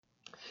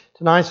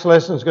Tonight's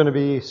lesson is going to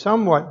be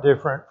somewhat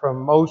different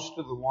from most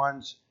of the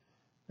ones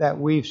that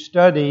we've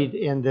studied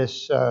in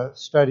this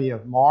study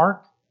of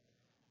Mark.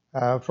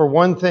 For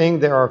one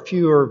thing, there are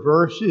fewer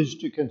verses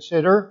to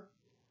consider.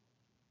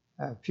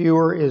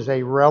 Fewer is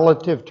a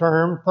relative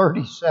term,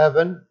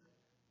 37,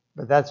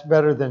 but that's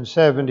better than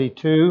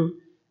 72.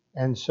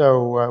 And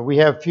so we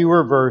have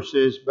fewer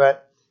verses,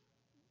 but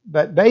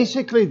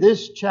basically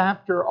this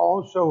chapter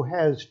also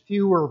has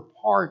fewer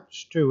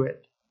parts to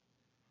it.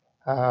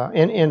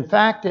 In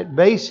fact, it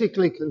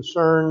basically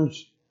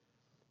concerns,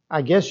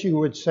 I guess you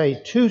would say,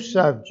 two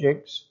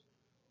subjects,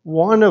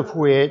 one of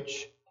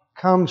which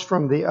comes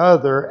from the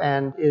other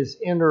and is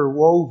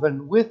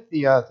interwoven with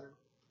the other.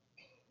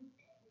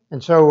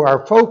 And so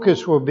our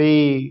focus will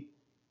be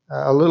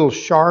a little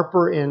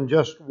sharper in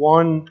just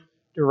one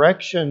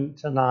direction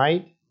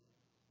tonight,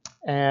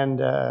 and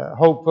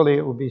hopefully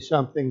it will be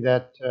something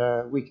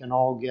that we can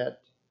all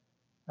get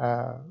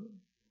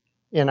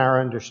in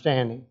our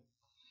understanding.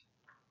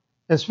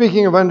 And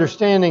speaking of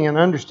understanding, an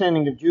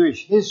understanding of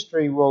Jewish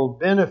history will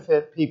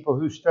benefit people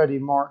who study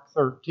Mark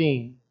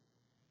 13.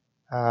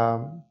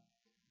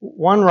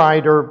 One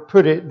writer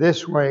put it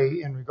this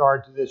way in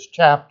regard to this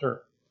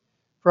chapter.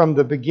 From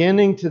the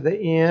beginning to the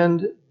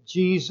end,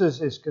 Jesus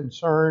is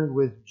concerned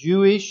with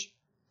Jewish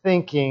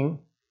thinking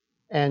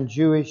and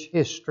Jewish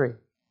history.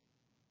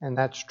 And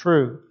that's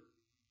true.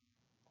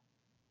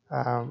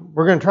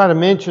 We're going to try to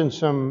mention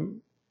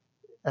some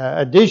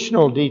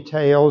additional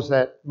details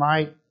that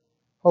might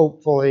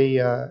hopefully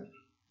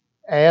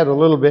add a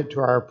little bit to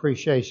our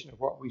appreciation of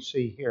what we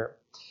see here.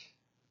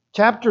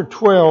 Chapter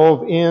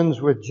 12 ends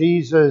with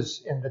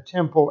Jesus in the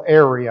temple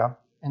area.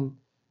 And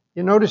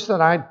you notice that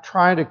I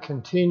try to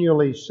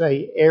continually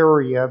say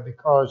area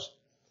because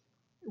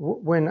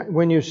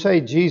when you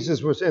say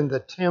Jesus was in the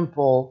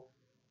temple,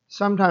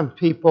 sometimes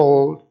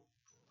people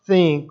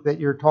think that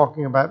you're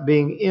talking about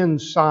being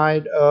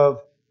inside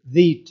of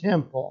the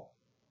temple.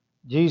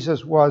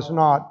 Jesus was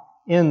not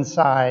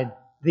inside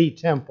the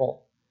temple.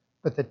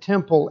 But the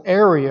temple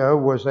area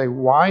was a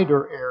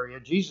wider area.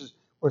 Jesus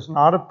was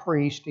not a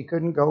priest. He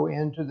couldn't go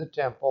into the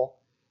temple.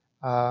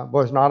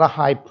 Was not a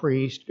high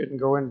priest. Couldn't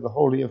go into the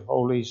Holy of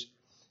Holies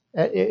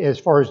as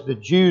far as the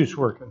Jews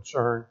were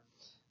concerned.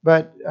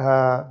 But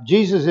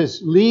Jesus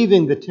is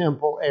leaving the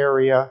temple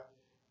area,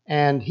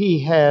 and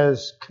he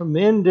has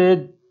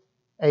commended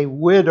a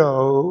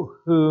widow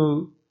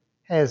who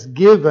has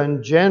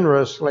given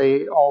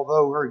generously,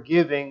 although her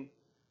giving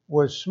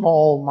was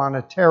small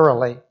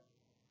monetarily.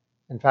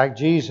 In fact,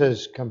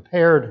 Jesus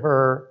compared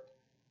her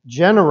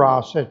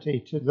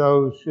generosity to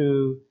those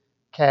who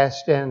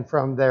cast in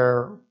from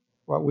their,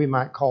 what we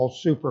might call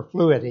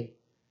superfluity,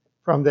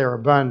 from their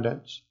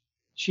abundance.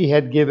 She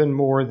had given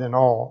more than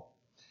all.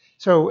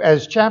 So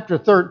as chapter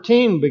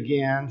 13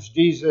 begins,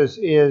 Jesus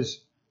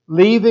is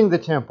leaving the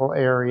temple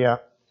area,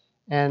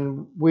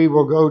 and we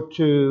will go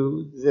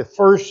to the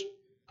first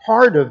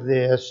part of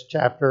this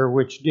chapter,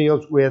 which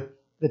deals with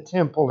the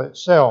temple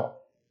itself.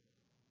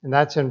 And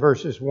that's in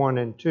verses 1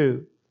 and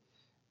 2.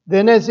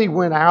 Then as he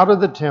went out of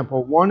the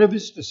temple, one of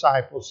his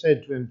disciples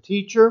said to him,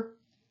 "Teacher,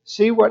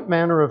 see what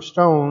manner of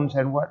stones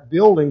and what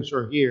buildings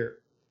are here."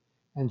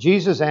 And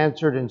Jesus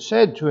answered and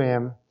said to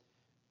him,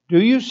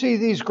 "Do you see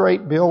these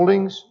great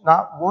buildings?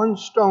 Not one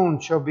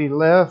stone shall be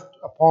left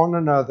upon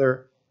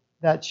another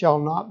that shall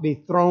not be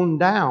thrown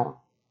down."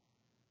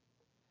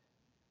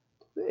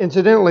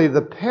 Incidentally,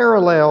 the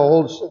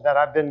parallels that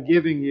I've been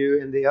giving you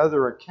in the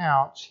other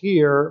accounts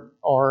here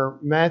are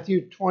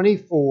Matthew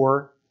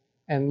 24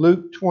 and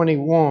Luke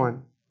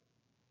 21.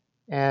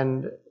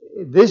 And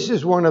this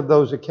is one of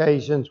those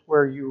occasions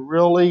where you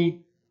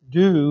really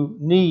do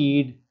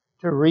need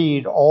to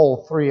read all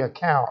three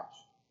accounts,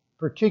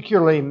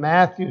 particularly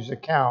Matthew's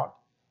account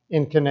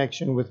in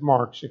connection with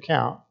Mark's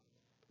account.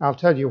 I'll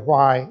tell you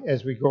why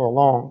as we go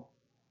along.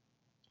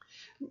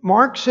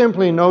 Mark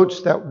simply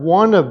notes that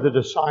one of the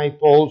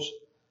disciples,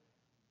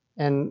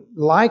 and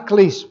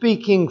likely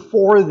speaking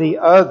for the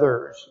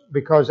others,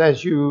 because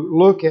as you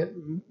look at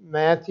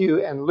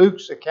Matthew and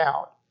Luke's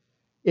account,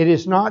 it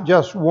is not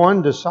just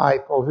one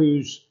disciple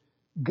who's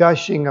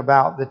gushing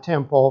about the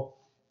temple.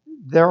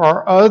 There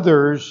are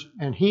others,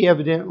 and he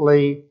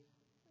evidently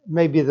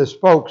may be the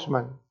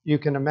spokesman. You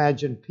can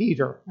imagine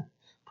Peter,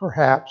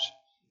 perhaps,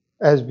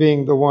 as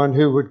being the one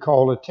who would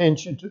call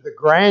attention to the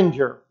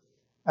grandeur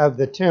of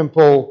the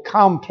temple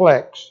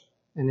complex.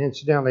 And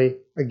incidentally,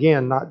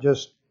 again, not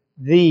just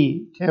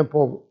the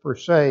temple per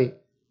se,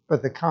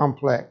 but the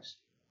complex.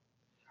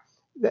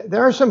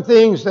 There are some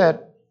things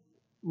that,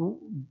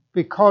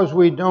 because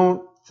we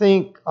don't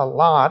think a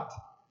lot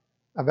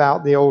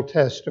about the Old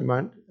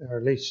Testament, or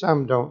at least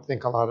some don't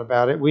think a lot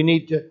about it, we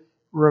need to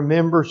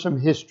remember some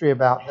history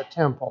about the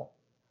temple.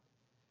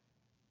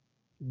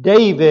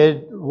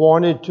 David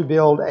wanted to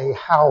build a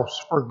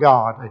house for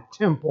God, a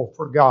temple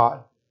for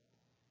God.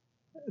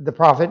 The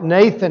prophet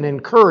Nathan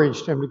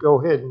encouraged him to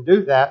go ahead and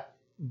do that.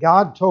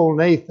 God told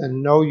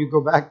Nathan, "No, you go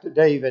back to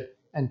David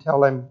and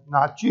tell him,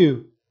 not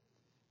you.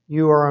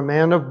 You are a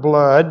man of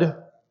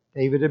blood."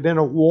 David had been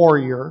a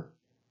warrior,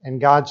 And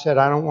God said,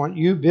 I don't want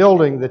you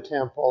building the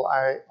temple.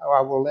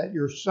 I will let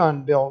your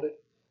son build it.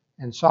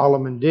 And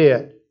Solomon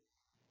did.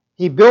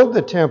 He built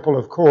the temple,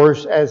 of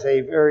course, as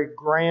a very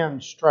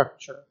grand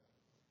structure.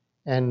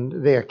 And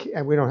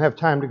we don't have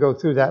time to go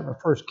through that, but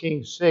 1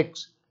 Kings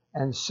 6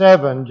 and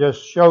 7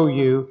 just show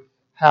you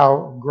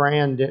how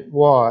grand it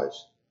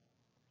was.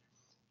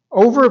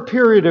 Over a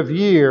period of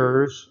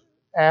years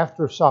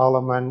after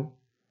Solomon,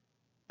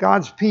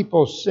 God's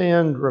people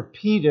sinned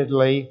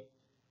repeatedly,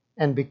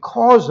 and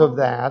because of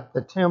that,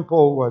 the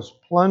temple was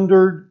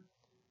plundered,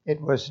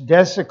 it was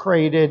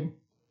desecrated,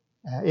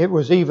 it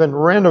was even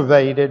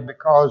renovated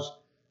because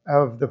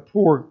of the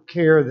poor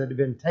care that had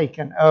been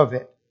taken of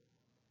it.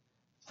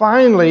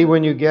 Finally,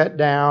 when you get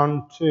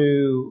down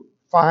to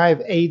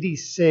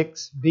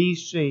 586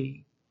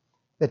 BC,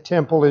 the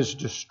temple is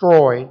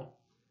destroyed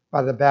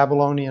by the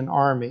Babylonian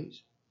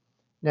armies.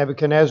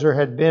 Nebuchadnezzar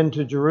had been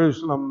to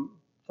Jerusalem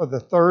for the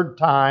third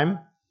time,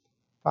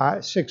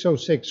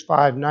 606,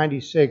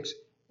 596,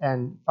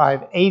 and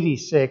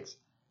 586,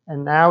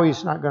 and now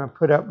he's not going to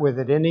put up with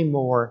it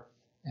anymore,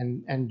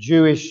 and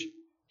Jewish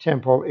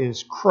temple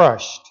is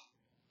crushed.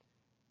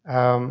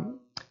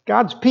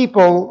 God's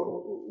people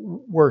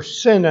were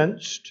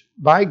sentenced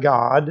by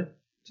God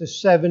to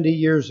 70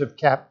 years of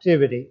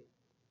captivity.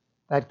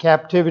 That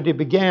captivity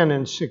began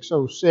in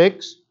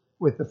 606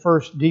 with the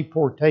first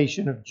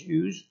deportation of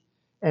Jews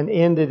and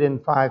ended in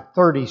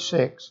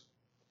 536.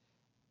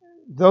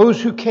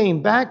 Those who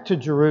came back to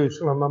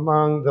Jerusalem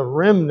among the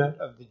remnant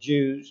of the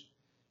Jews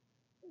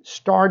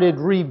started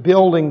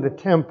rebuilding the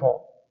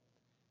temple.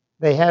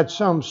 They had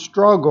some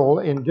struggle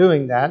in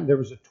doing that. There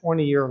was a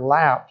 20-year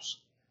lapse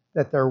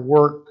that their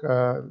work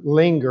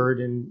lingered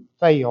and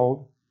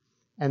failed.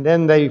 And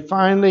then they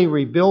finally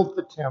rebuilt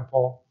the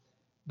temple,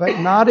 but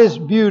not as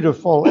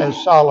beautiful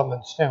as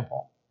Solomon's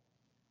temple.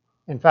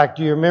 In fact,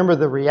 do you remember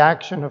the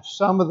reaction of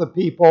some of the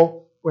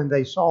people when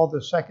they saw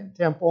the second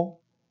temple?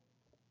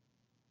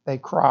 They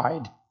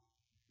cried.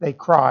 They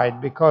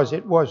cried because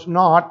it was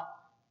not,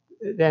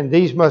 and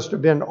these must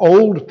have been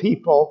old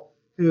people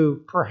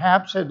who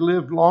perhaps had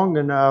lived long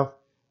enough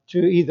to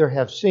either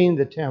have seen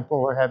the temple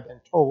or have been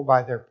told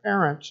by their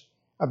parents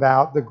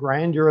about the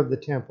grandeur of the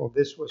temple.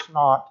 This was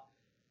not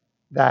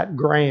that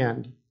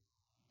grand.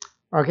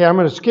 Okay, I'm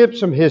going to skip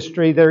some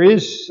history. There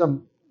is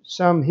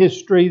some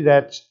history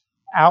that's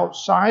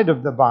outside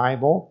of the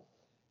Bible,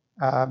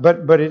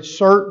 but it's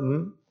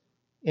certain.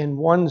 In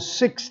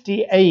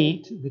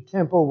 168, the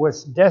temple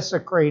was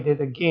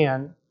desecrated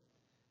again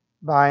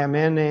by a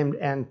man named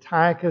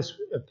Antiochus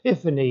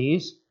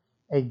Epiphanes,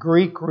 a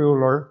Greek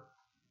ruler,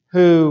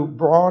 who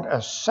brought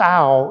a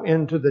sow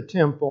into the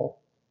temple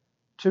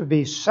to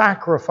be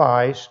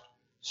sacrificed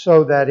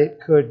so that it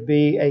could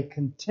be a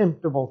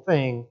contemptible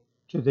thing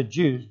to the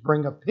Jews.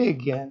 Bring a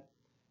pig in,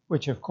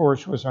 which of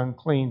course was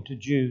unclean to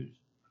Jews.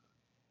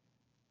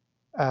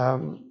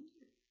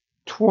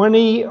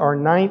 20 or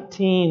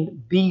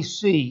 19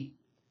 BC,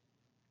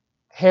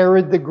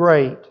 Herod the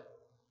Great,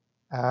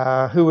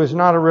 who was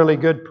not a really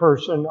good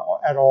person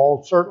at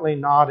all, certainly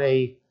not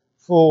a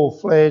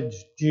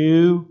full-fledged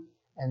Jew,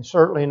 and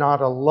certainly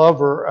not a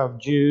lover of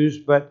Jews,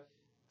 but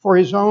for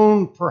his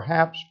own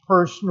perhaps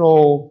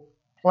personal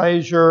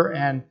pleasure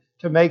and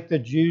to make the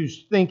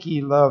Jews think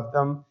he loved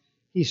them,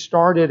 he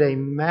started a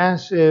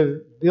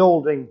massive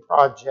building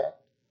project.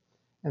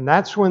 And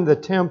that's when the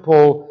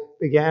temple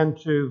began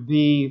to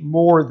be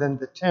more than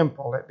the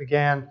temple. It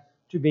began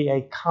to be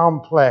a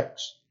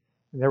complex.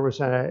 There was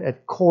a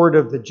court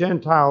of the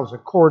Gentiles, a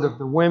court of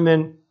the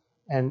women,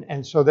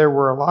 and so there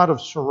were a lot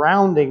of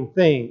surrounding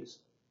things.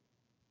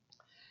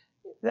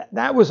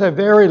 That was a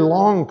very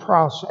long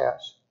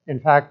process. In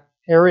fact,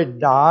 Herod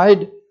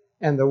died,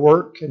 and the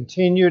work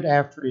continued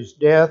after his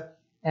death.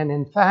 And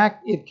in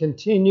fact, it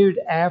continued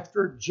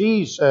after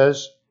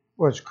Jesus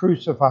was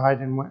crucified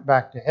and went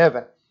back to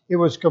heaven. It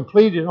was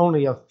completed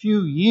only a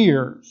few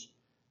years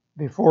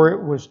before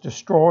it was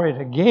destroyed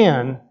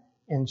again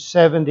in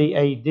 70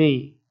 AD.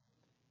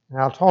 And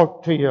I'll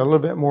talk to you a little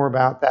bit more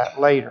about that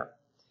later.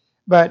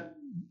 But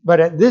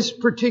at this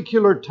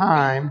particular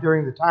time,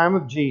 during the time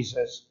of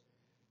Jesus,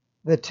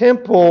 the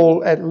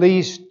temple, at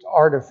least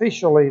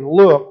artificially,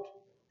 looked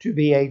to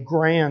be a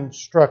grand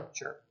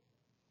structure.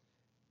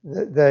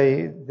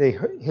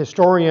 The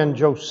historian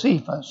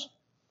Josephus,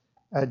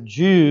 a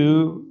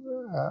Jew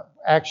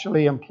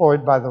actually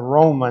employed by the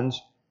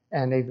Romans,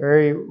 and a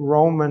very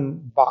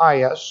Roman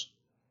bias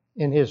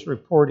in his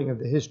reporting of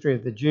the history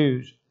of the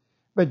Jews.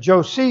 But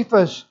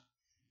Josephus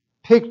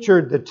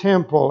pictured the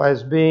temple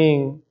as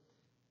being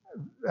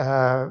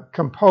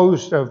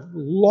composed of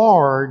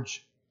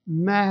large,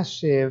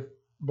 massive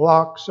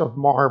blocks of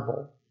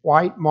marble,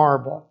 white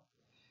marble.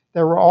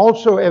 There were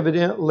also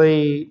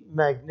evidently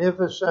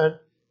magnificent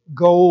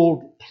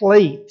gold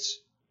plates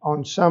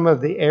on some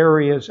of the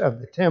areas of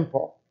the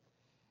temple.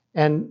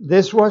 And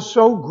this was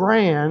so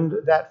grand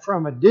that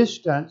from a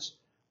distance,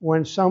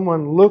 when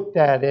someone looked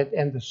at it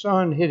and the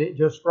sun hit it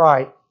just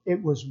right,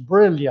 it was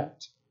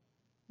brilliant.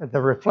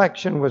 The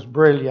reflection was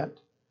brilliant.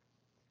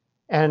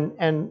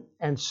 And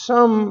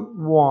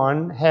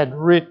someone had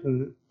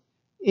written,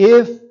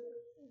 if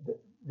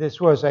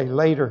this was a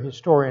later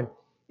historian,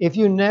 if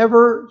you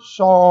never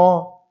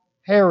saw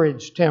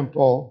Herod's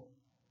temple,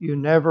 you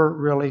never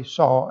really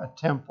saw a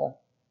temple.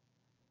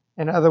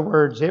 In other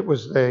words, it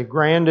was the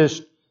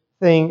grandest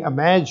thing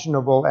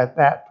imaginable at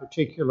that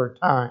particular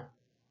time.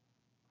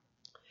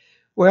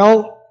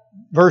 Well,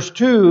 verse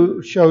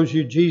 2 shows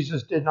you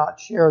Jesus did not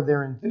share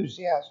their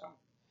enthusiasm.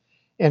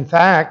 In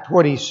fact,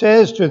 what he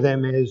says to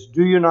them is,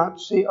 do you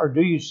not see, or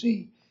do you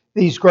see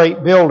these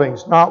great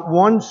buildings? Not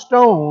one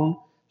stone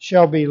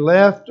shall be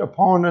left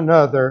upon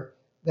another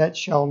that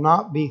shall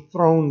not be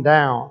thrown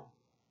down.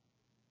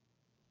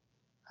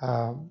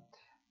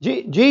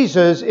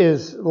 Jesus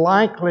is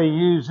likely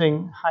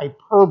using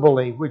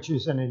hyperbole, which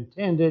is an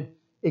intended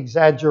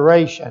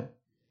exaggeration.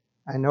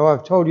 I know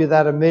I've told you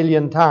that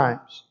 1,000,000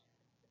 times,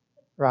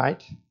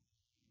 right?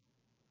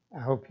 I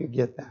hope you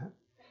get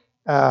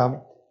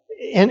that.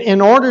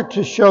 In order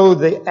to show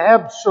the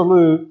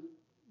absolute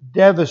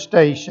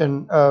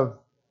devastation of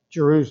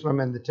Jerusalem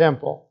and the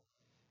temple.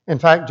 In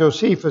fact,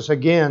 Josephus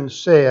again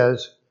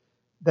says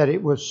that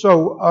it was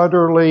so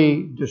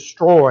utterly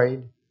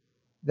destroyed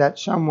that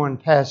someone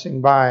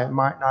passing by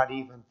might not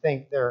even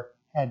think there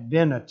had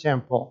been a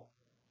temple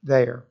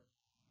there.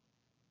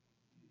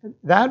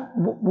 That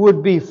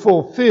would be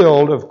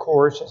fulfilled, of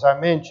course, as I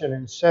mentioned,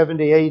 in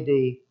 70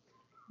 AD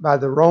by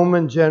the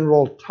Roman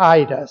general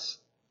Titus.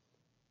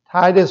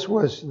 Titus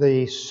was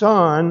the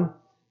son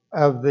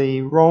of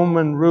the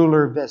Roman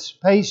ruler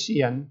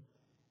Vespasian,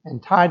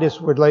 and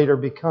Titus would later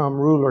become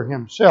ruler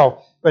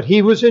himself. But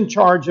he was in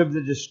charge of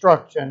the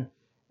destruction,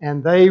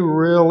 and they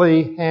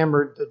really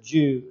hammered the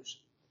Jews.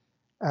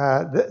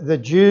 The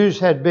Jews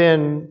had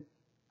been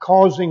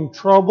causing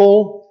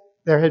trouble.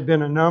 There had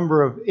been a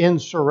number of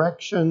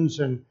insurrections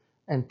and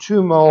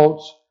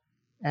tumults,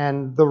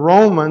 and the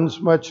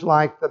Romans, much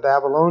like the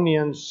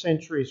Babylonians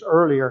centuries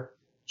earlier,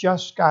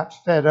 just got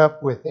fed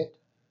up with it.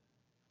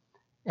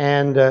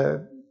 And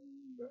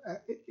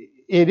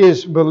it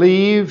is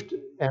believed,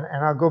 and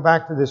I'll go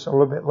back to this a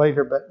little bit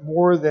later, but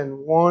more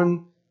than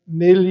 1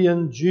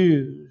 million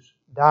Jews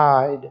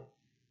died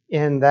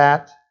in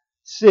that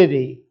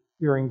city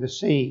during the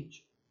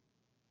siege.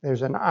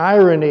 There's an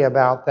irony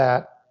about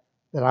that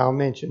I'll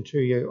mention to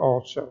you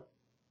also.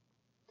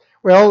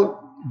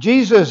 Well,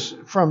 Jesus,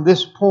 from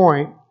this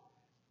point,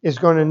 is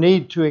going to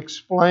need to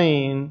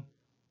explain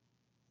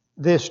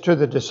this to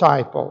the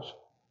disciples.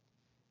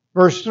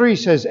 Verse 3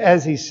 says,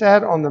 as he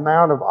sat on the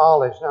Mount of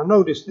Olives. Now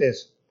notice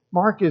this.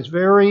 Mark is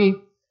very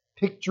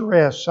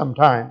picturesque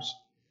sometimes.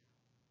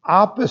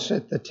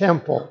 Opposite the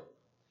temple.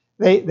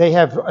 They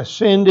have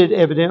ascended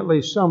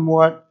evidently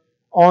somewhat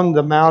on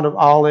the Mount of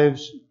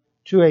Olives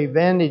to a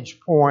vantage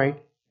point,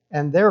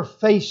 and they're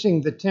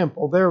facing the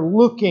temple. They're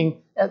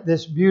looking at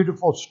this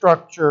beautiful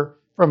structure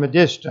from a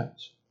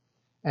distance.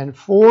 And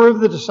 4 of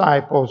the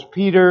disciples,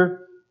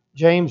 Peter,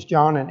 James,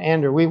 John, and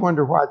Andrew, we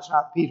wonder why it's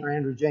not Peter,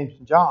 Andrew, James,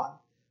 and John.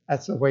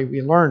 That's the way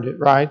we learned it,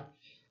 right?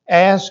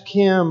 Ask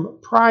him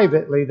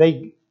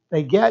privately.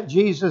 They get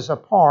Jesus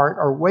apart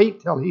or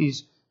wait till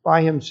he's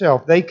by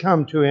himself. They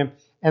come to him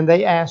and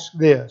they ask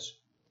this.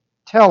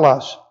 Tell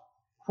us,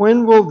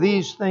 when will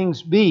these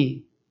things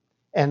be?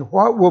 And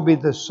what will be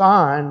the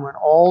sign when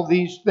all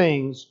these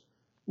things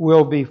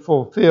will be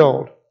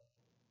fulfilled?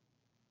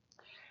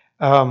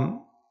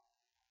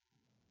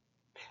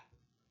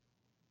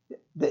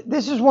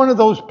 This is one of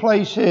those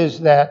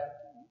places that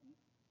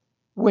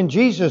when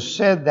Jesus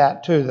said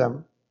that to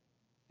them,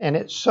 and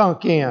it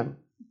sunk in,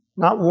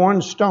 not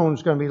one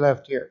stone's going to be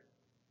left here.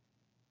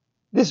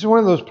 This is one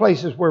of those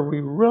places where we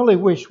really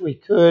wish we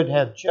could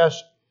have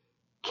just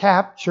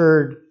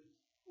captured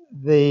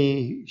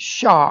the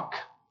shock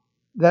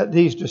that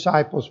these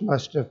disciples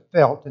must have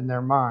felt in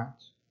their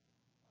minds.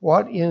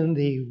 What in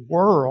the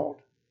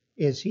world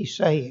is he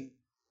saying?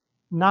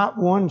 Not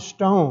one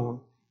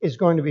stone is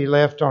going to be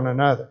left on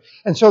another.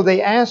 And so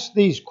they ask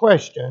these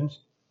questions,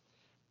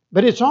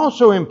 but it's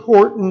also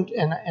important,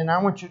 and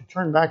I want you to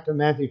turn back to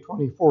Matthew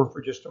 24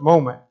 for just a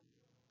moment,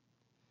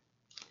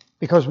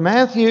 because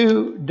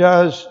Matthew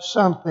does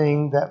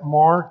something that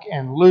Mark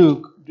and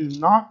Luke do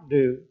not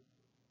do,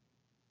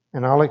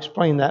 and I'll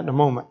explain that in a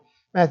moment.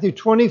 Matthew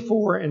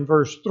 24 and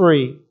verse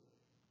 3,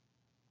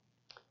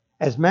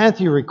 as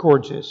Matthew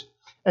records this,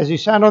 as he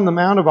sat on the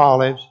Mount of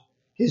Olives,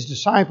 his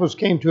disciples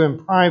came to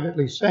him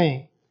privately,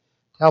 saying,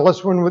 tell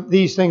us when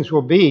these things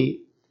will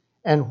be,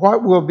 and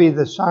what will be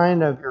the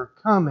sign of your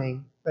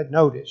coming, but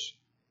notice,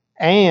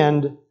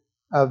 and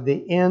of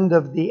the end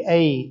of the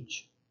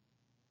age.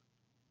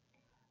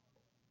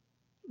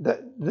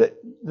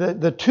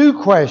 The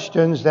 2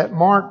 questions that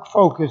Mark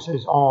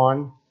focuses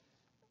on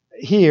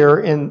here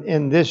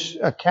in this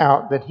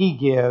account that he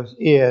gives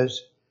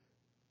is,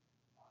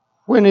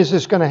 when is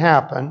this going to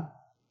happen?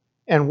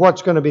 And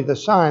what's going to be the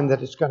sign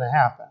that it's going to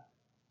happen?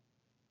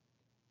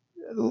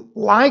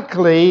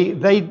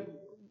 Likely,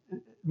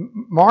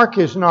 Mark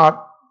is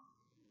not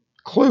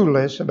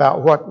clueless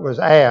about what was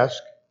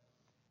asked,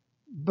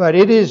 but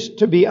it is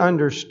to be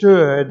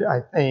understood,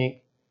 I think,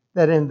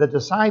 that in the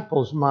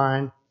disciples'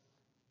 mind,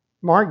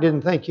 Mark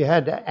didn't think you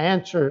had to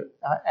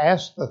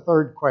ask the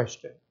third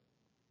question.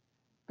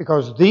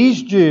 Because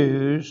these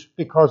Jews,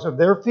 because of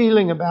their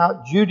feeling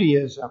about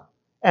Judaism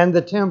and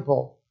the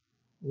temple,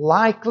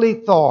 likely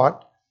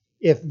thought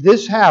if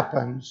this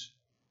happens,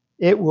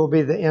 it will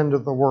be the end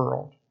of the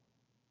world.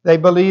 They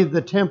believed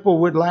the temple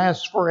would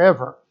last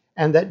forever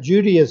and that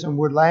Judaism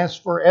would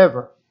last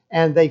forever.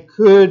 And they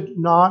could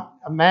not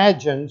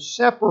imagine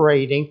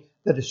separating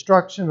the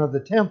destruction of the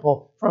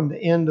temple from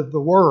the end of the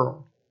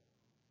world.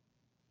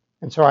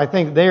 And so I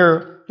think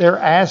they're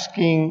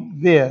asking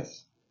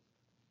this.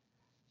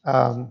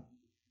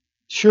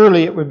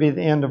 Surely it would be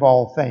the end of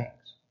all things.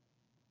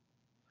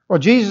 Well,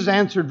 Jesus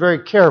answered very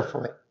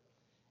carefully.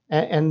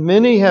 And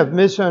many have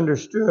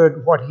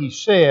misunderstood what he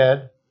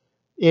said.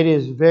 It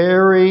is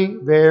very,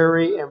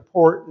 very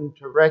important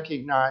to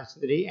recognize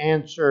that he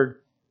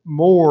answered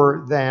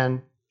more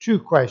than 2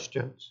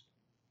 questions.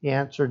 He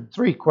answered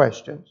 3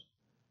 questions.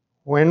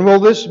 When will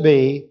this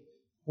be?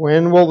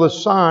 When will the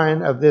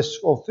sign of this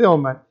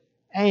fulfillment?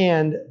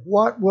 And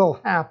what will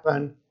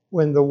happen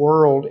when the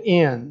world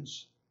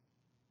ends?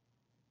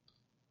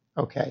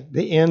 Okay,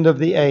 the end of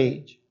the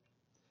age.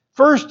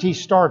 First, he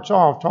starts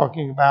off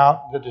talking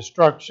about the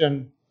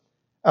destruction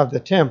of the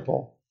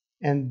temple.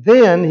 And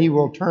then he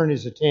will turn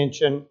his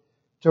attention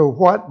to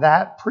what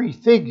that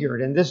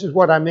prefigured. And this is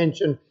what I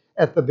mentioned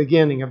at the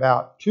beginning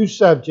about 2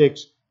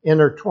 subjects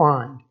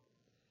intertwined.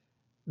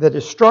 The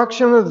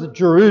destruction of the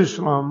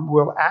Jerusalem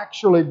will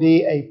actually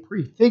be a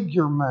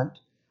prefigurement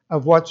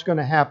of what's going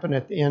to happen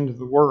at the end of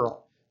the world.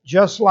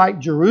 Just like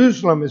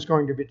Jerusalem is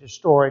going to be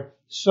destroyed,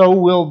 so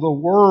will the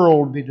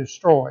world be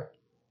destroyed.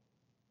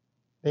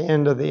 The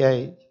end of the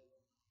age.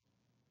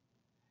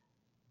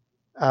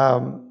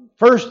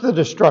 First, the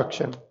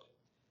destruction.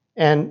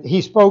 And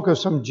he spoke of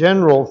some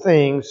general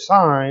things,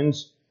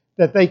 signs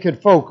that they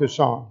could focus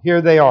on.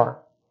 Here they are.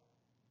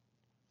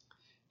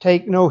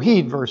 Take no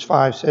heed, verse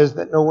 5 says,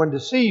 that no one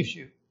deceives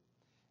you.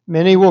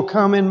 Many will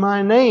come in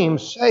my name,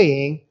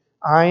 saying,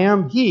 I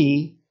am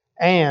he,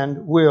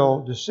 and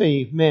will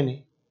deceive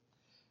many.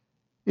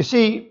 You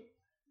see,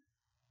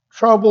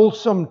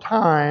 troublesome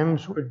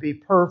times would be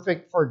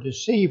perfect for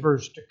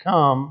deceivers to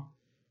come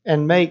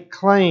and make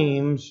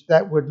claims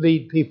that would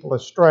lead people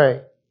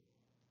astray.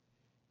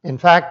 In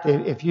fact,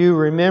 if you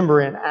remember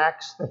in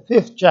Acts, the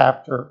 5th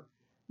chapter,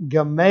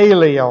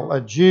 Gamaliel,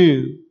 a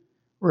Jew,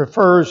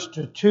 refers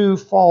to 2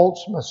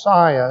 false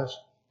messiahs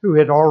who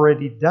had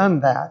already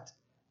done that.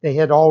 They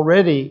had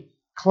already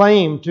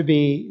claimed to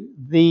be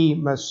the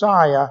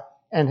Messiah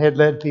and had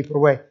led people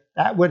away.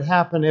 That would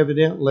happen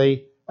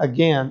evidently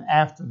again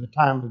after the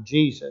time of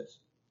Jesus.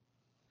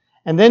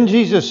 And then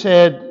Jesus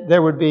said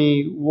there would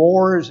be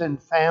wars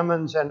and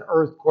famines and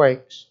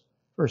earthquakes,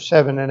 verse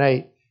 7 and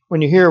 8.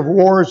 When you hear of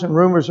wars and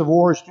rumors of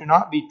wars, do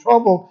not be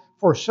troubled,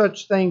 for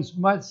such things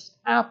must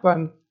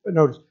happen. But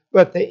notice,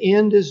 but the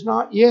end is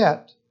not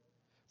yet.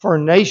 For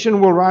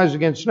nation will rise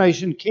against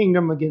nation,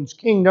 kingdom against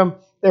kingdom.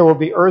 There will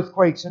be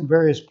earthquakes in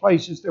various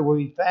places. There will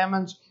be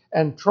famines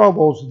and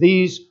troubles.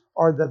 These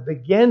are the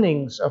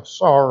beginnings of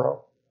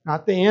sorrow,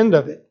 not the end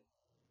of it.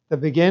 The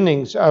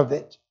beginnings of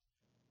it.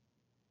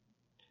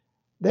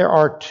 There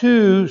are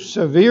 2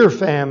 severe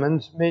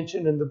famines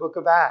mentioned in the book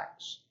of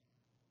Acts.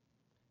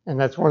 And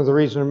that's one of the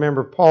reasons,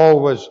 remember, Paul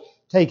was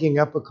taking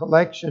up a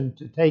collection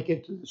to take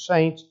it to the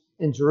saints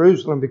in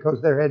Jerusalem because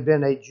there had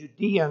been a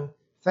Judean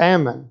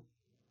famine.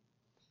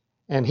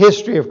 And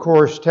history, of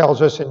course,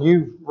 tells us, and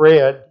you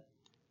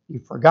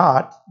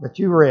forgot, but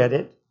you read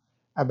it,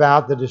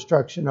 about the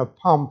destruction of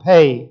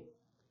Pompeii,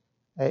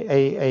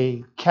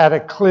 a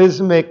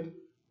cataclysmic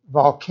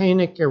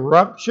volcanic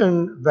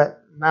eruption,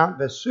 Mount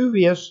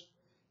Vesuvius,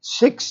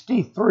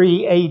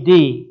 63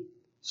 AD.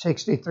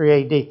 63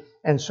 AD.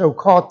 And so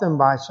caught them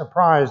by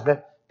surprise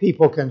that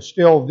people can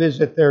still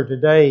visit there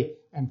today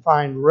and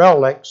find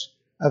relics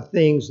of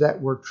things that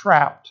were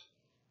trapped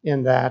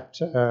in that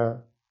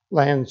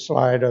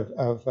landslide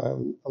of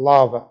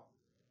lava.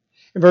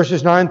 In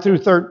verses 9 through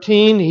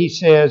 13, he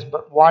says,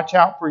 but watch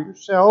out for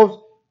yourselves.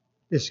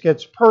 This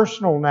gets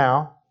personal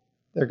now.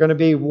 There are going to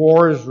be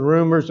wars,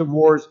 rumors of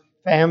wars,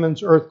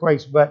 famines,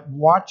 earthquakes, but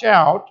watch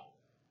out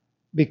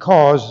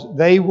because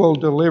they will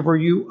deliver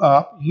you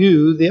up,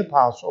 you, the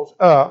apostles,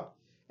 up,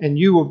 and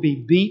you will be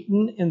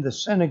beaten in the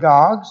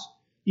synagogues.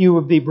 You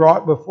will be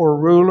brought before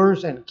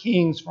rulers and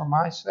kings for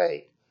my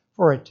sake,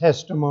 for a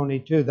testimony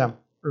to them.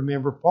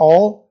 Remember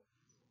Paul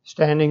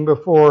standing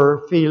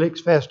before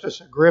Felix Festus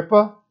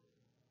Agrippa?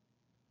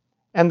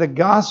 And the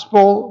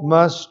gospel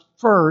must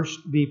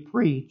first be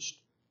preached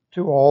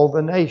to all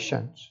the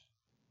nations.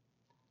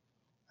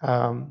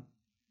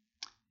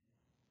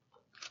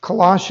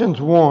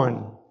 Colossians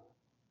 1.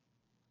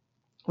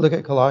 Look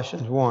at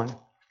Colossians 1.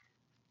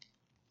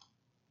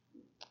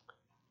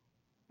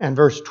 And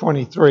verse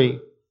 23.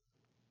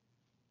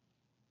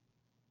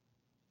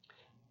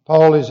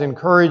 Paul is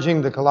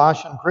encouraging the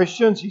Colossian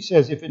Christians. He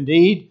says, if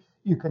indeed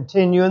you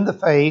continue in the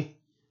faith,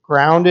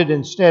 grounded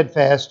and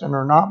steadfast, and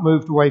are not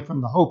moved away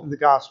from the hope of the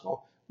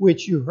gospel,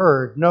 which you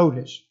heard.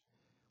 Notice,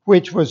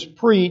 which was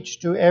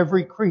preached to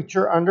every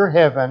creature under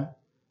heaven,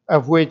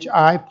 of which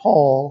I,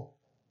 Paul,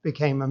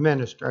 became a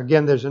minister.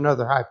 Again, there's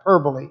another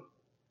hyperbole.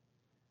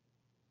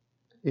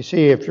 You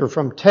see, if you're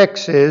from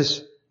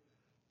Texas,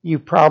 you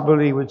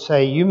probably would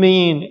say, you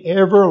mean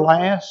every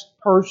last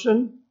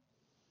person?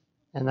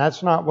 And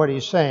that's not what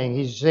he's saying.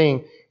 He's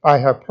saying by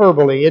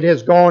hyperbole, it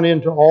has gone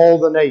into all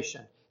the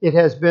nation. It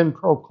has been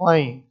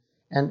proclaimed.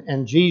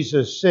 And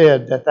Jesus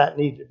said that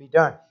needed to be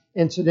done.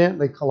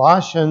 Incidentally,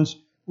 Colossians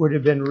would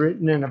have been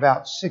written in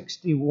about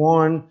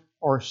 61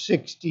 or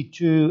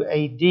 62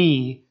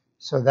 AD.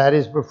 So that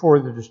is before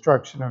the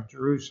destruction of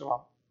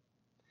Jerusalem.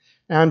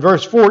 Now in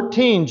verse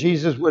 14,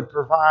 Jesus would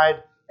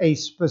provide a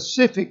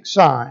specific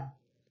sign.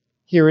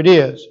 Here it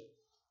is.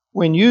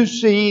 When you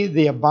see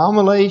the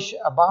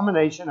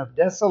abomination of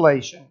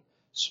desolation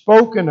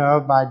spoken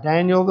of by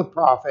Daniel the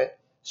prophet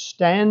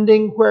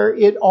standing where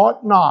it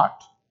ought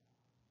not,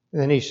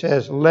 then he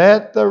says,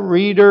 let the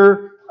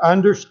reader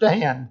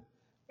understand.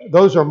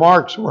 Those are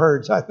Mark's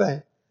words, I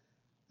think.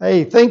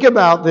 Hey, think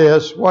about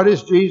this. What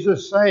is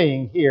Jesus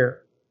saying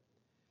here?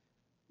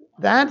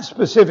 That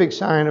specific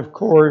sign, of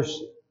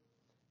course,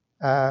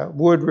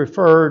 would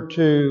refer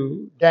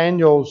to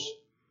Daniel's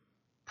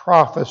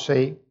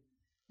prophecy.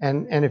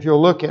 And if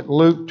you'll look at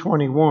Luke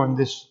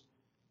 21,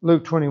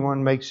 Luke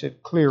 21 makes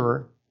it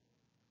clearer.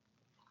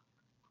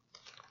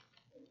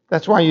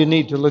 That's why you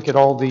need to look at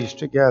all these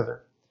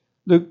together.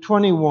 Luke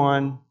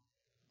 21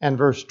 and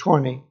verse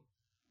 20.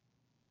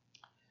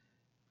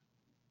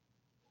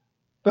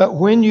 But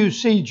when you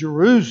see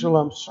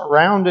Jerusalem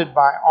surrounded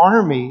by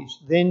armies,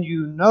 then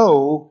you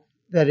know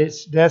that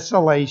its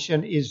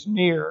desolation is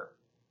near.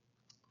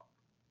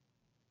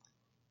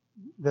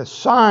 The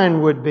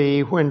sign would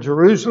be when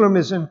Jerusalem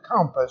is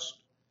encompassed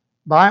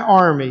by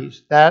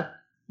armies, that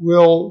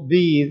will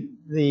be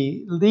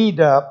the lead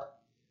up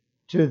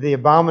to the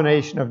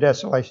abomination of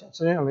desolation.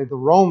 Incidentally, the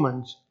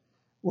Romans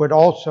would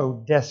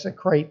also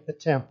desecrate the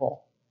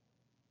temple.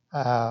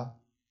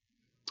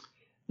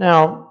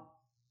 Now,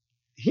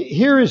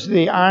 here is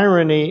the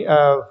irony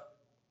of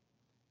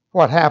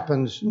what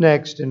happens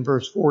next in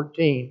verse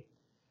 14.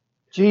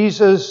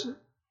 Jesus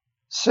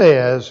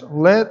says,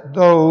 let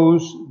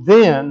those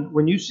then,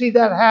 when you see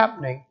that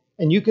happening,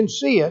 and you can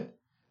see it,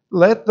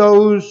 let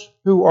those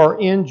who are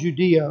in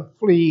Judea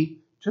flee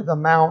to the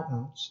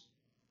mountains.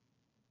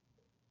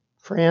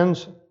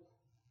 Friends,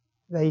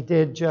 they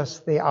did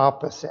just the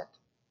opposite.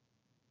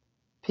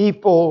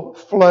 People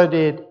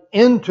flooded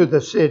into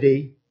the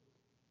city,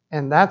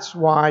 and that's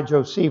why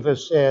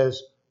Josephus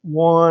says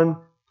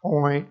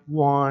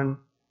 1.1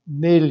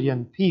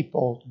 million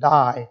people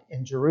died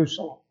in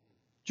Jerusalem.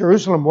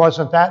 Jerusalem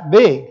wasn't that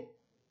big.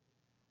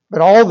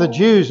 But all the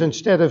Jews,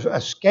 instead of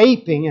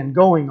escaping and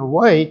going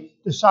away,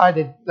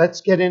 decided, let's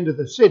get into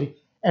the city.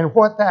 And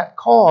what that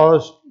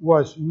caused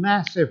was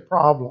massive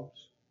problems.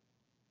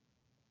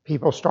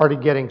 People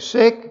started getting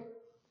sick.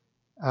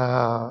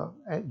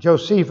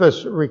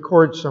 Josephus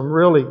records some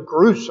really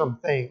gruesome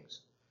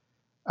things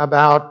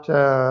about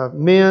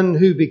men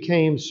who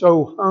became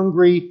so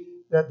hungry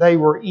that they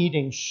were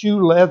eating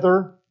shoe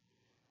leather,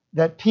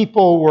 that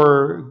people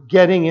were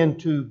getting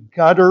into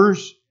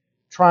gutters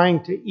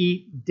trying to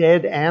eat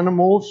dead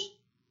animals.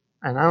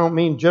 And I don't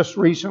mean just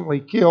recently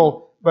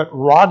killed, but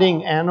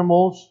rotting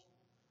animals.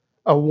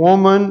 A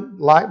woman,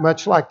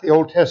 much like the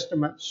Old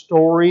Testament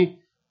story,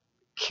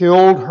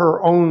 killed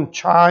her own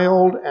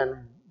child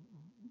and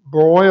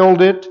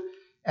broiled it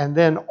and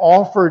then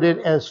offered it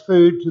as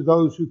food to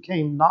those who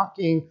came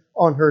knocking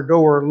on her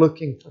door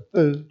looking for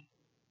food.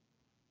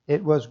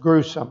 It was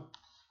gruesome.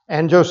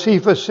 And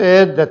Josephus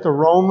said that the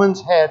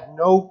Romans had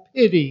no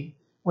pity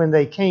when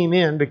they came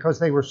in because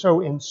they were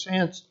so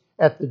incensed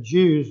at the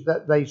Jews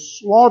that they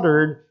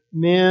slaughtered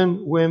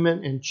men,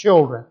 women, and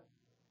children.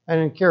 I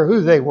didn't care who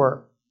they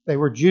were. They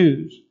were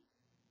Jews.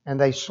 And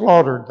they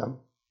slaughtered them.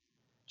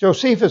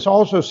 Josephus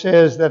also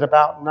says that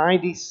about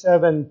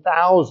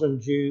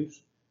 97,000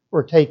 Jews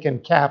were taken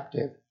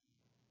captive.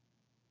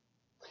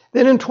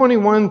 Then in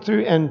 21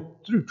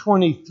 through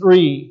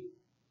 23,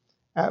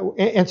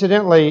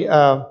 incidentally,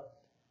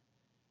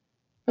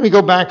 let me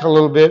go back a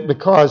little bit,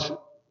 because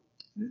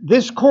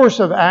this course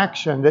of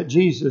action that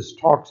Jesus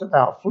talks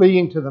about,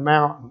 fleeing to the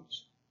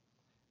mountains,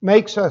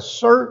 makes us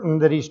certain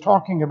that he's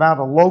talking about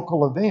a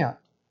local event.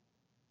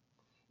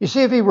 You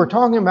see, if he were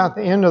talking about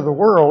the end of the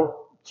world,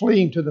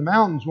 fleeing to the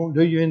mountains won't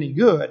do you any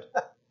good.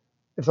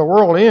 If the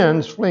world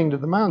ends, fleeing to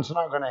the mountains is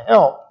not going to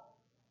help.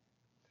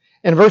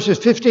 In verses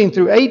 15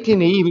 through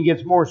 18, he even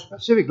gets more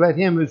specific. Let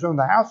him who's on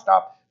the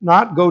housetop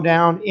not go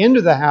down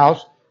into the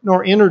house,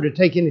 nor enter to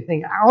take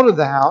anything out of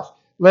the house.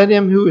 Let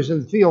him who is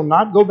in the field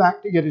not go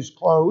back to get his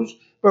clothes.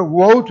 But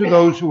woe to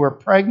those who are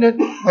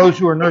pregnant, those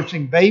who are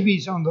nursing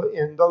babies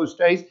in those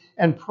days,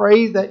 and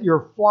pray that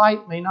your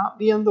flight may not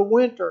be in the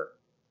winter.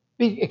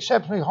 It'd be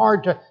exceptionally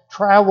hard to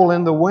travel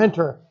in the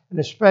winter, and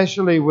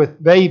especially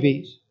with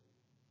babies.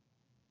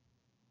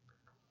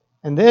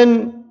 And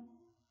then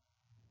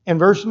in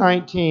verse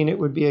 19, it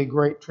would be a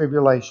great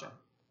tribulation.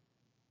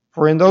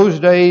 For in those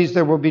days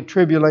there will be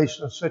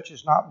tribulation such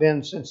as not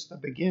been since the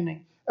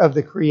beginning of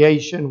the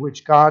creation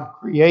which God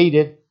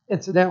created.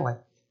 Incidentally,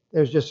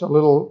 there's just a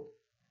little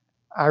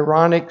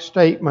ironic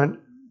statement,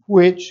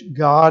 which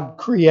God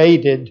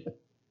created.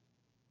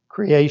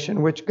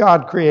 Creation which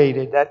God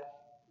created. That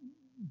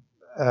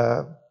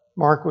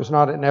Mark was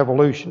not an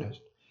evolutionist.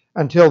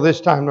 Until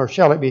this time, nor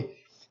shall it be.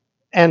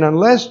 And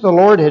unless the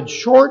Lord had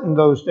shortened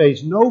those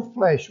days, no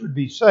flesh would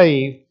be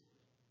saved.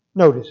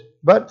 Notice,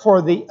 but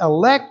for the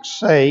elect's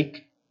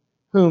sake,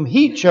 whom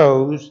He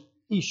chose,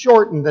 He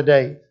shortened the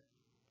days.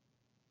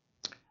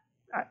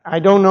 I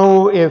don't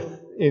know if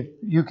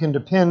you can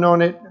depend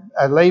on it.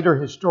 A later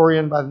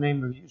historian by the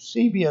name of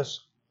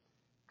Eusebius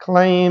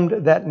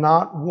claimed that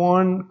not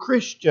one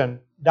Christian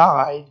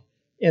died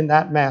in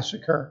that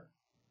massacre.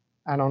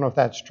 I don't know if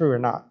that's true or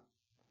not.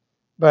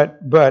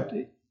 But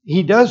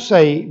he does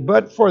say,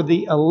 but for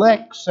the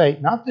elect's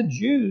sake, not the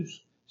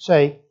Jews'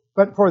 sake,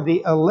 but for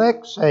the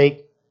elect's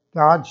sake,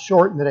 God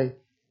shortened the day.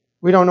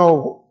 We don't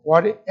know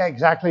what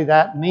exactly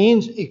that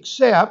means,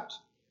 except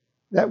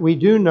that we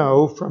do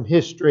know from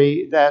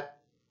history that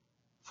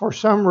for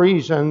some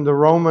reason the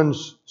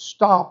Romans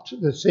stopped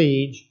the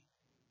siege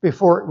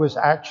before it was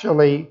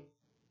actually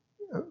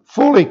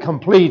fully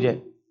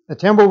completed. The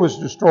temple was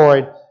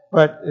destroyed,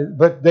 but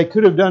they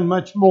could have done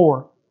much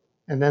more.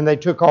 And then they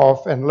took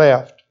off and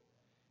left,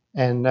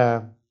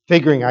 and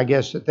figuring, I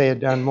guess, that they had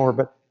done more.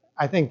 But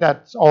I think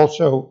that's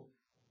also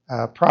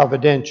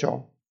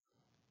providential.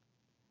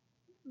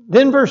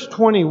 Then verse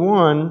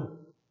 21,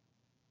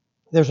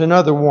 there's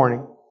another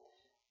warning.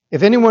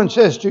 If anyone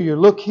says to you,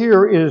 look,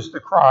 here is the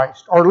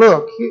Christ, or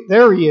look,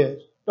 there He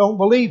is, don't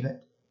believe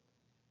it.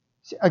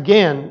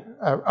 Again,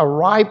 a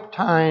ripe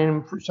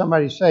time for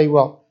somebody to say,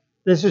 well,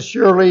 this is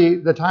surely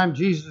the time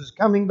Jesus is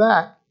coming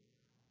back.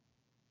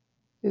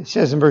 It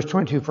says in verse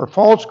 22, for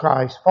false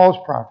Christs, false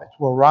prophets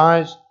will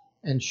rise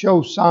and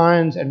show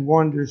signs and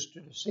wonders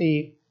to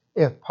deceive,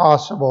 if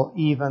possible,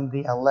 even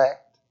the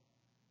elect.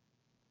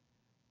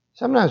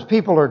 Sometimes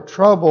people are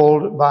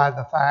troubled by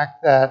the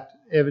fact that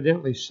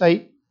evidently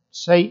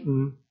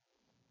Satan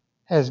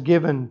has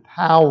given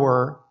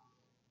power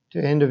to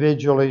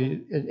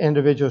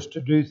individuals to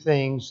do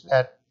things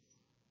that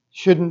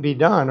shouldn't be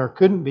done or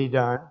couldn't be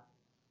done,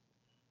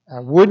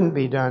 wouldn't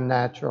be done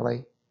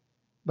naturally.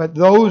 But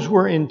those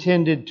were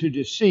intended to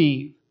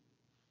deceive.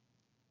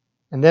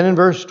 And then in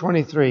verse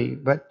 23,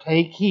 but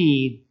take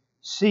heed,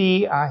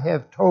 see, I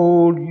have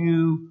told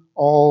you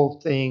all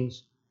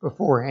things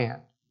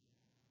beforehand.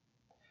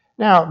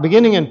 Now,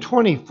 beginning in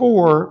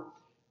 24,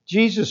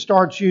 Jesus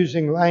starts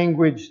using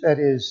language that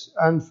is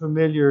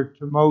unfamiliar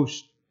to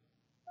most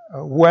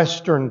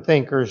Western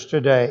thinkers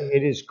today.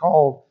 It is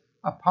called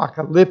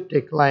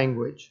apocalyptic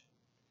language.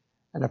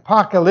 And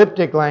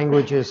apocalyptic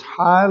language is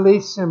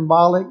highly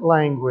symbolic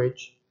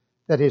language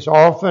that is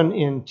often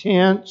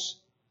intense.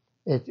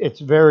 It's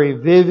very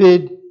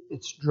vivid.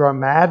 It's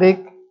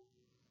dramatic.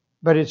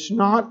 But it's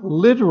not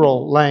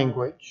literal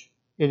language.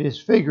 It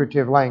is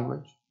figurative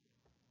language.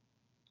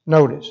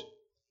 Notice,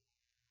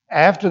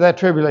 after that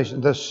tribulation,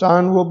 the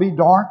sun will be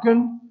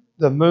darkened.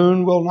 The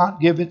moon will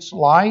not give its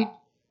light.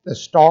 The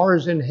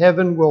stars in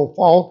heaven will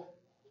fall.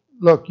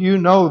 Look, you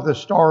know the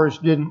stars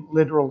didn't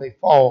literally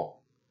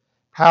fall.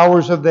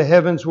 Powers of the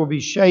heavens will be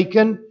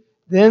shaken.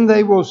 Then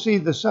they will see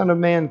the Son of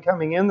Man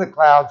coming in the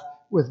clouds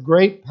with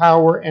great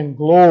power and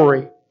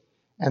glory.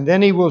 And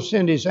then He will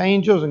send His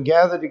angels and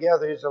gather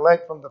together His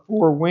elect from the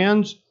four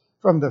winds,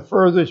 from the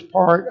furthest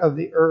part of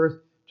the earth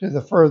to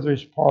the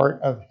furthest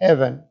part of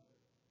heaven.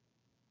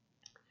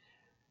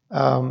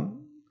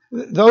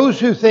 Those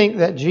who think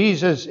that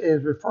Jesus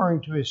is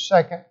referring to His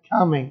second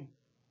coming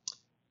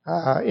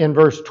in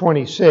verse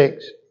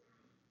 26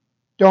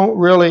 don't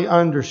really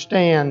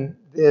understand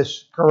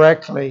this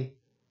correctly,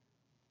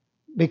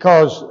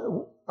 because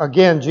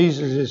again,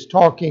 Jesus is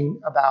talking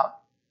about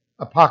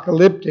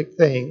apocalyptic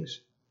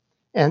things.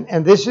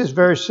 And this is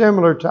very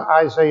similar to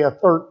Isaiah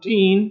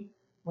 13.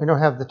 We don't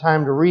have the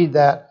time to read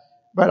that,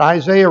 but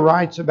Isaiah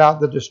writes about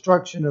the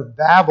destruction of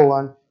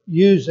Babylon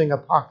using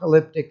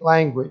apocalyptic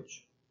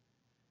language.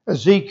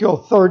 Ezekiel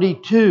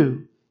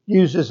 32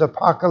 uses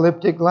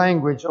apocalyptic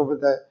language over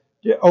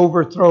the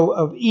overthrow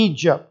of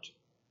Egypt.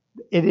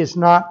 It is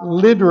not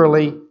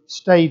literally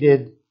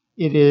stated,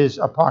 it is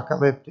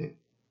apocalyptic.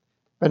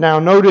 But now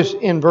notice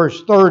in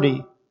verse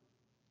 30,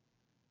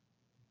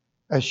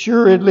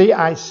 assuredly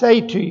I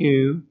say to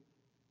you,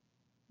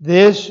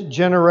 this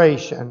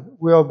generation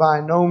will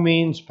by no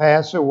means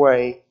pass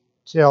away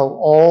till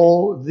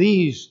all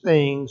these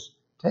things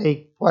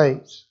take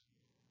place.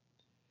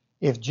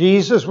 If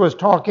Jesus was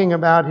talking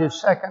about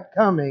His second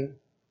coming,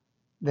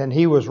 then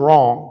He was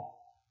wrong.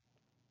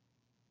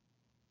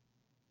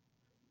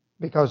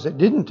 Because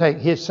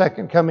His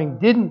second coming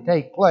didn't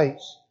take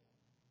place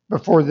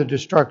before the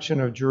destruction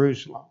of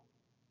Jerusalem.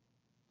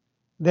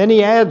 Then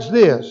He adds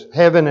this,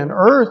 heaven and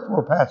earth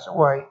will pass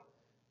away,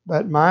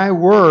 but my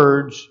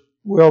words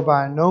will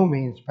by no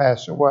means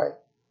pass away.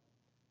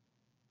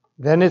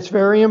 Then it's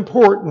very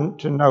important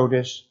to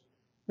notice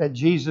that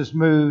Jesus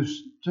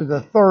moves to the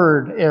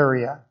third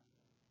area,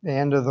 the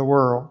end of the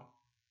world.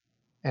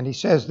 And He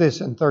says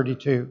this in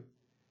 32.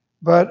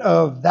 But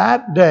of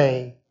that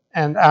day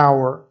and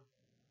hour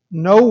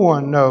no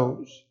one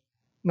knows,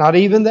 not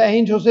even the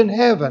angels in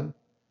heaven,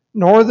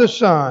 nor the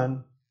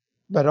Son,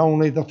 but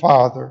only the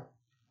Father.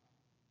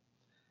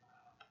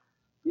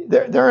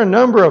 There are a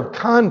number of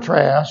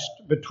contrasts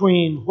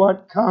between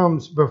what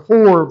comes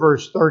before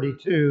verse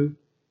 32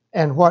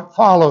 and what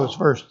follows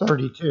verse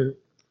 32.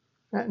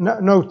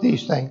 Note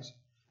these things.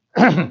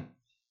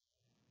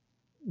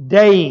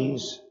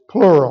 Days,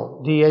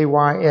 plural,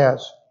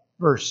 D-A-Y-S.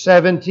 Verse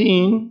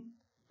 17,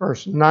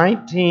 verse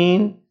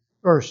 19,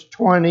 verse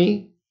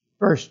 20,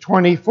 verse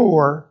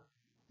 24,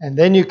 and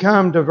then you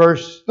come to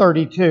verse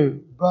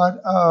 32.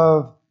 But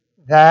of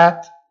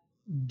that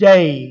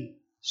day,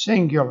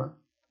 singular.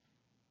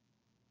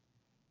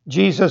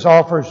 Jesus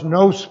offers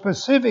no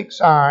specific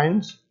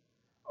signs,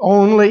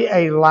 only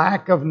a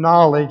lack of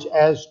knowledge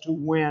as to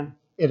when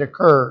it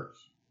occurs.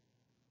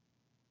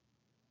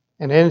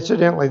 And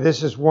incidentally,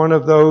 this is one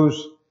of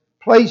those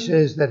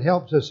places that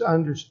helps us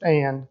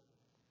understand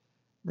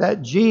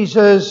that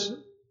Jesus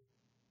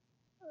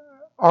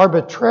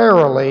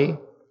arbitrarily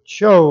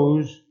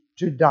chose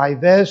to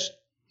divest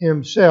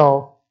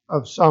himself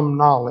of some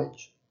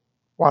knowledge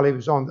while he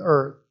was on the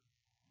earth.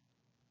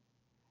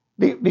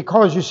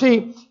 Because you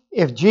see,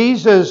 if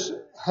Jesus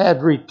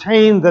had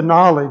retained the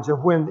knowledge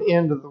of when the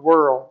end of the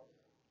world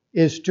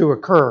is to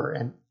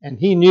occur, and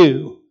he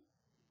knew,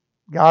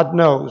 God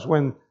knows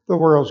when the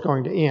world's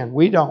going to end.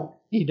 We don't.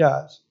 He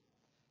does.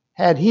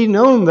 Had he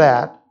known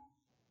that,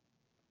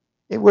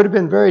 it would have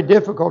been very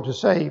difficult to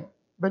say,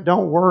 but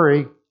don't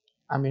worry.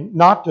 I mean,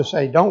 not to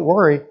say, don't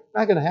worry, it's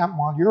not going to happen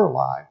while you're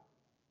alive.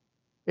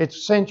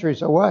 It's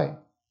centuries away.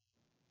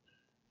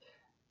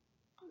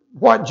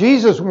 What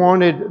Jesus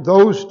wanted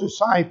those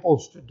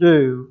disciples to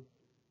do,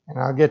 and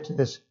I'll get to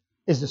this,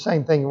 is the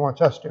same thing he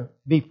wants us to.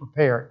 Be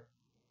prepared.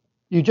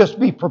 You just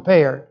be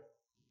prepared.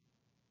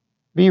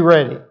 Be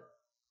ready.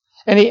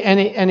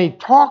 And he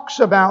talks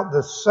about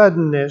the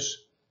suddenness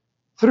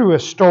through a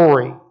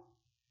story,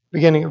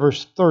 beginning at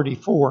verse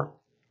 34.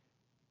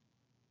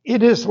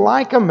 It is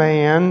like a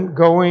man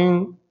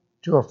going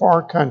to a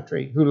far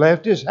country who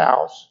left his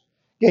house,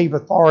 gave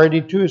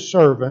authority to his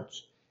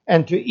servants,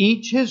 and to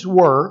each his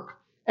work,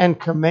 and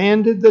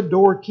commanded the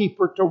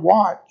doorkeeper to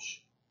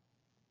watch.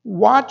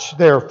 Watch,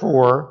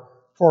 therefore,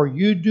 for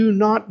you do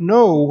not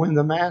know when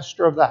the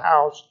master of the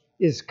house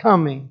is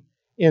coming,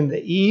 in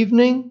the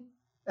evening,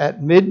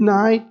 at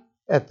midnight,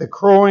 at the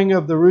crowing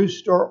of the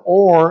rooster,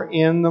 or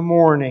in the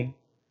morning,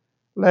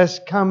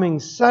 lest coming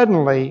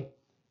suddenly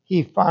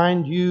he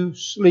find you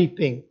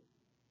sleeping.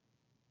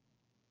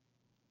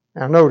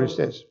 Now notice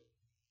this.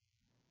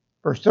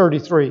 Verse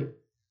 33,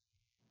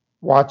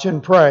 watch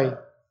and pray.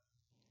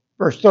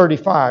 Verse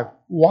 35,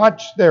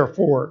 watch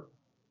therefore.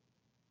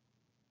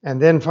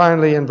 And then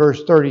finally in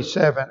verse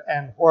 37,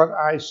 and what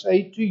I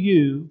say to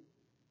you,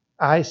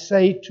 I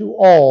say to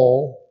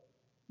all,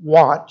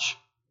 watch.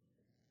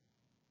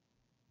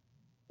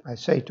 I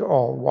say to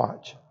all,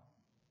 watch.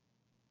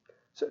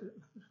 So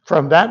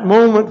from that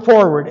moment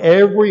forward,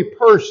 every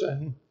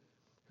person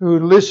who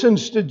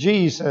listens to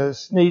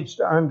Jesus needs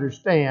to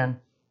understand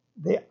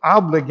the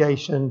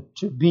obligation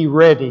to be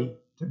ready,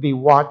 to be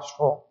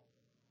watchful.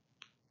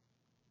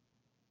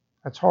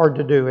 That's hard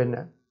to do, isn't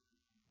it?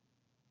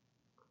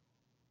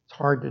 It's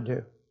hard to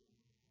do.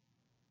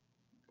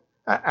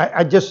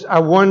 I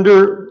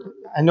wonder,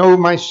 I know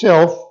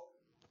myself,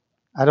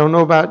 I don't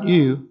know about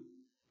you,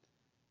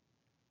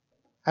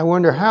 I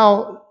wonder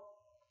how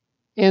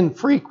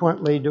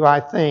infrequently do I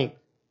think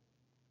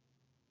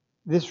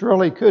this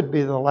really could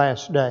be the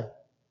last day.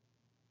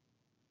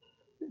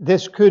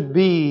 This could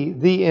be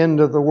the end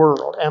of the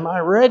world. Am I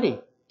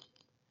ready?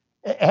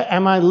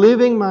 Am I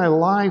living my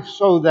life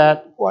so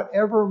that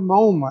whatever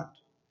moment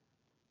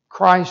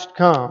Christ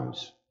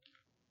comes,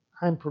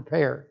 I'm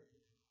prepared?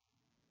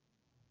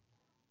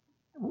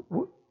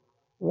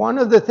 One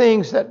of the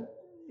things that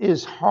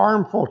is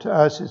harmful to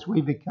us is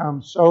we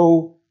become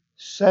so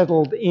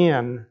settled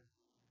in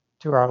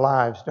to our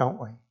lives, don't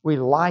we? We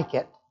like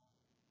it.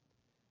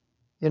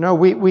 You know,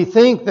 we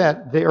think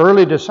that the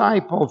early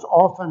disciples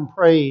often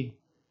prayed,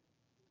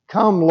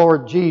 "Come,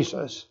 Lord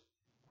Jesus."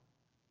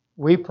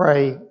 We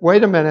pray,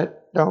 "Wait a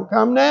minute, don't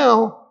come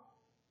now.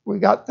 We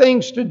got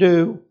things to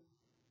do.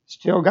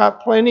 Still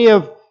got plenty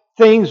of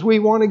things we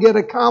want to get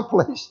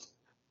accomplished."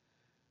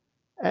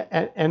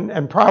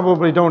 And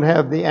probably don't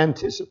have the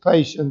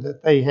anticipation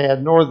that they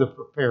had, nor the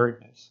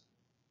preparedness.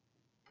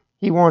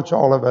 He wants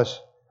all of us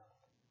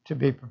to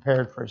be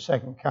prepared for His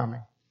second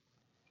coming.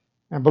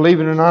 And believe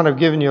it or not, I've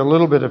given you a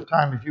little bit of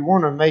time. If you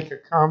want to make a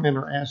comment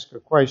or ask a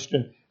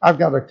question, I've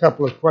got a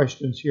couple of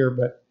questions here,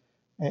 but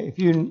if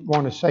you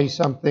want to say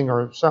something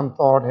or some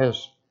thought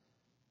has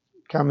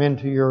come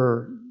into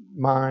your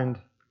mind,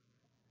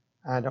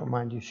 I don't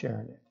mind you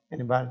sharing it.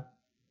 Anybody?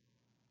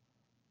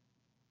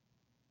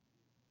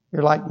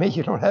 You're like me,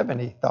 you don't have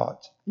any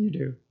thoughts. You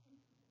do.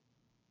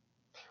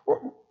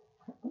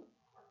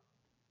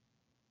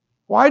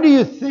 Why do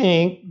you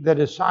think the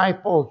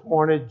disciples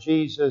wanted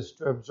Jesus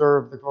to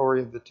observe the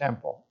glory of the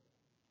temple?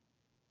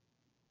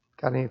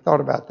 Got any thought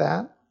about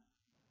that?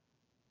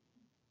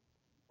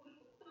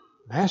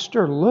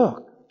 Master,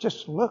 look.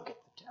 Just look at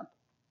the temple.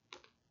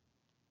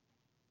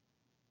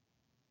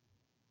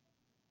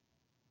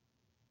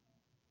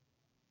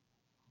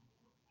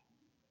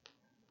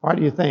 Why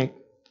do you think?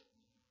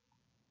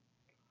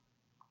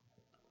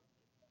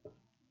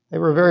 They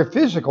were very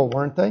physical,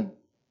 weren't they?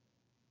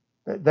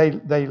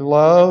 They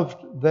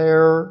loved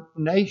their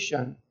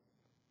nation.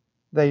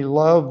 They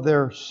loved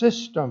their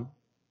system.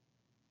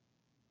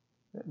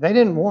 They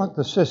didn't want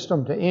the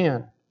system to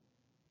end.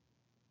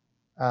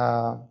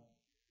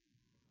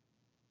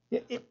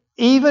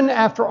 Even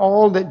after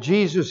all that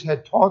Jesus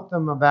had taught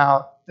them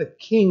about the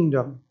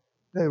kingdom,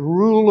 the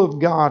rule of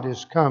God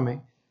is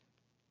coming,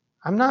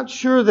 I'm not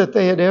sure that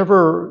they had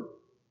ever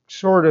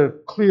sort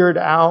of cleared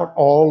out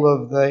all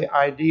of the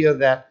idea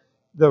that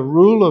the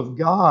rule of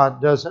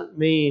God doesn't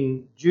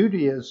mean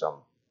Judaism.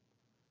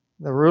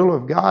 The rule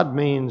of God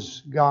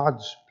means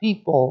God's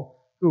people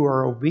who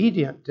are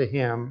obedient to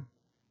Him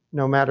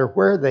no matter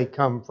where they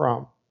come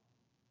from.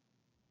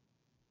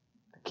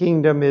 The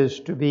kingdom is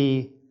to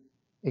be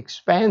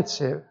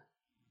expansive,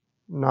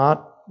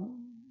 not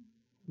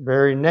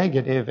very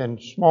negative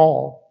and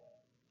small.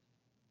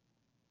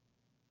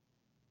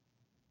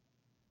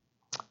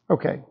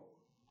 Okay.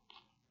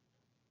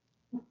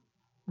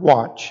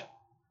 Watch.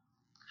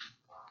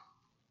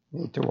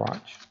 Need to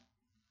watch.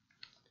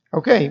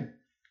 Okay.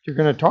 You're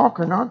going to talk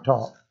or not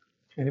talk?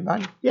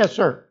 Anybody? Yes,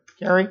 sir.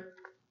 Carrie?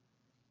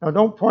 No,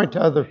 don't point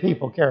to other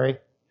people, Carrie.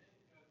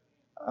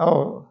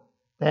 Oh,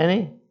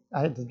 Danny? I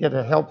had to get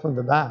a help from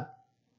the back.